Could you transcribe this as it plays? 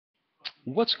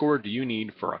What score do you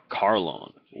need for a car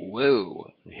loan?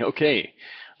 Whoa. Okay.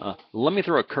 Let me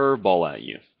throw a curveball at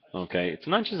you. Okay. It's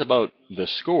not just about the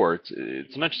score.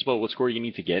 It's not just about what score you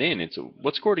need to get in. It's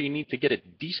what score do you need to get a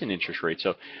decent interest rate.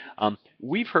 So,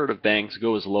 we've heard of banks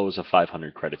go as low as a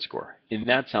 500 credit score, and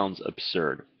that sounds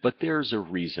absurd. But there's a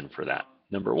reason for that.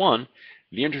 Number one,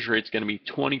 the interest rate's going to be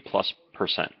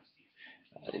 20+%.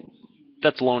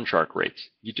 That's loan shark rates.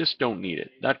 You just don't need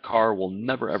it. That car will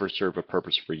never ever serve a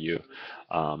purpose for you,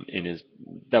 and is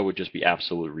that would just be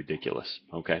absolutely ridiculous.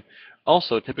 Okay.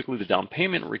 Also, typically the down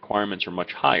payment requirements are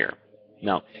much higher.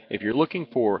 Now, if you're looking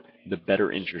for the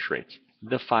better interest rates,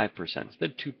 the 5%, the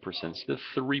 2%, the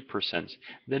 3%,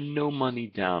 the no money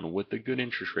down with the good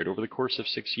interest rate over the course of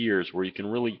 6 years, where you can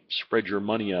really spread your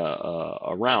money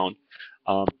around,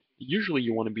 um, usually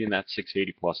you want to be in that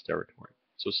 680 plus territory.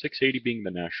 So 680 being the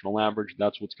national average,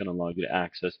 that's what's going to allow you to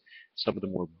access some of the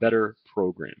more better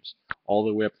programs, all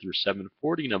the way up through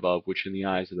 740 and above, which in the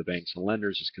eyes of the banks and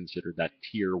lenders is considered that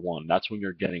tier one. That's when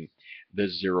you're getting the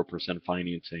 0%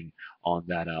 financing on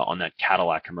that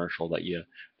Cadillac commercial that you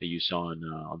saw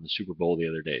on the Super Bowl the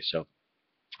other day. So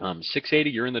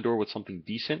 680, you're in the door with something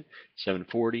decent.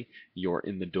 740, you're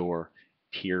in the door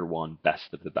tier one,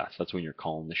 best of the best. That's when you're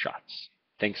calling the shots.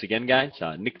 Thanks again, guys.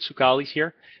 Nick Tsoukalis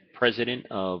here, president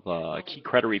of Key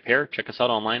Credit Repair. Check us out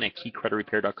online at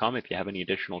keycreditrepair.com if you have any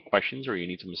additional questions or you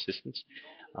need some assistance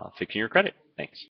fixing your credit. Thanks.